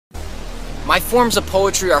My forms of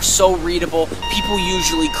poetry are so readable, people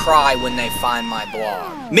usually cry when they find my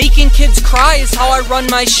blog. Making kids cry is how I run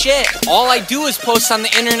my shit. All I do is post on the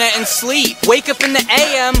internet and sleep. Wake up in the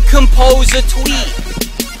AM, compose a tweet.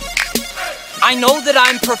 I know that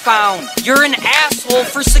I'm profound. You're an asshole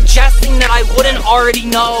for suggesting that I wouldn't already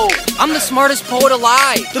know. I'm the smartest poet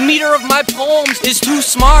alive. The meter of my poems is too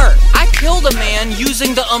smart. I killed a man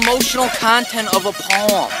using the emotional content of a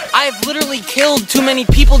poem. I have literally killed too many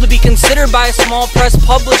people to be considered by a small press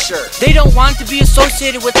publisher. They don't want to be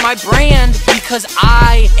associated with my brand because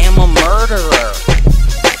I am a murderer.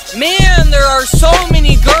 Man, there are so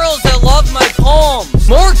many girls that love my poems.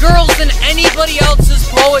 More girls than anybody else's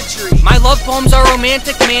poetry. My love poems are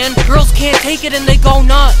romantic, man. Girls can't take it and they go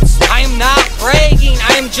nuts. I am not bragging,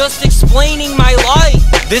 I am just explaining my life.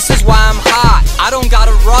 This is why I'm hot. I don't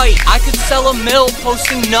gotta write. I could sell a mill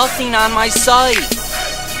posting nothing on my site.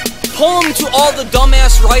 Poem to all the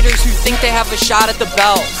dumbass writers who think they have a shot at the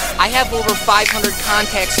belt. I have over 500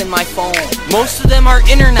 contacts in my phone. Most of them are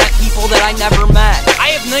internet people that I never met. I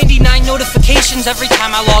have 99 notifications every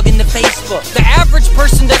time I log into Facebook. The average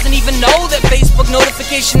person doesn't even know that Facebook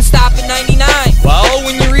notifications stop at 99. Well,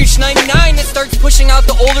 when you reach 99, it starts pushing out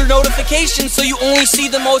the older notifications so you only see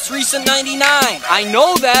the most recent 99. I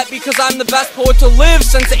know that because I'm the best poet to live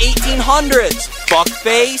since the 1800s.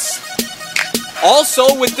 Fuckface.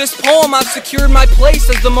 Also, with this poem, I've secured my place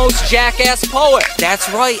as the most jackass poet. That's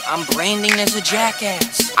right, I'm branding as a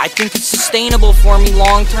jackass. I think it's sustainable for me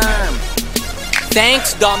long term.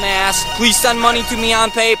 Thanks, dumbass. Please send money to me on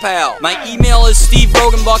PayPal. My email is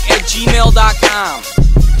steveroggenbuck@gmail.com.